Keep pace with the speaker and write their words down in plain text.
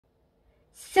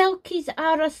Selkies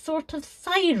are a sort of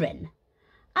siren.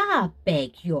 I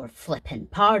beg your flippin'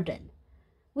 pardon.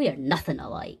 We are nothing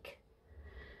alike.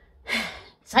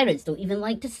 Sirens don't even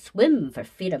like to swim for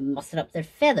fear of mussing up their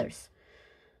feathers.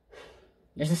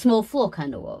 There's a small flock I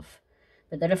know of,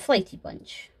 but they're a flighty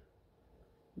bunch.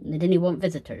 They didn't want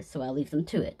visitors, so I'll leave them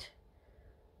to it.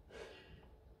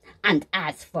 And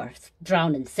as for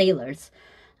drowning sailors,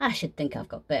 I should think I've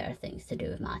got better things to do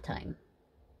with my time.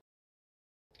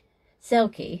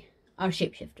 Selkie are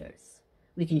shapeshifters.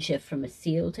 We can shift from a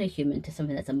seal to a human to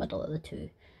something that's a muddle of the two.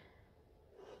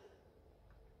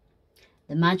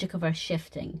 The magic of our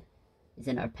shifting is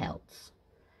in our pelts.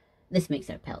 This makes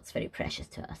our pelts very precious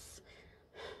to us.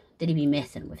 Did he be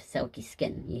messing with Selkie's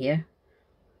skin, you hear?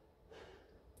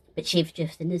 But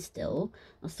shapeshifting is still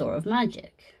a sort of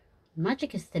magic.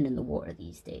 Magic is thin in the water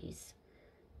these days.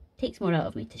 It takes more out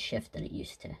of me to shift than it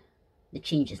used to. The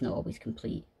change is not always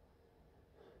complete.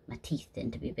 My teeth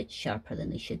tend to be a bit sharper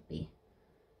than they should be.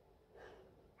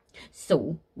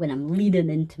 So, when I'm leaning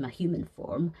into my human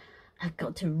form, I've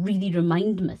got to really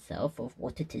remind myself of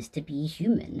what it is to be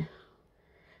human.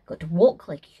 I've got to walk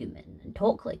like a human, and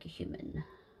talk like a human,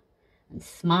 and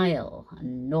smile,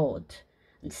 and nod,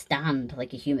 and stand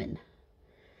like a human.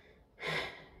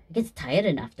 It gets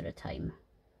tiring after a time.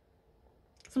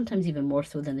 Sometimes even more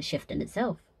so than the shift in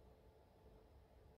itself.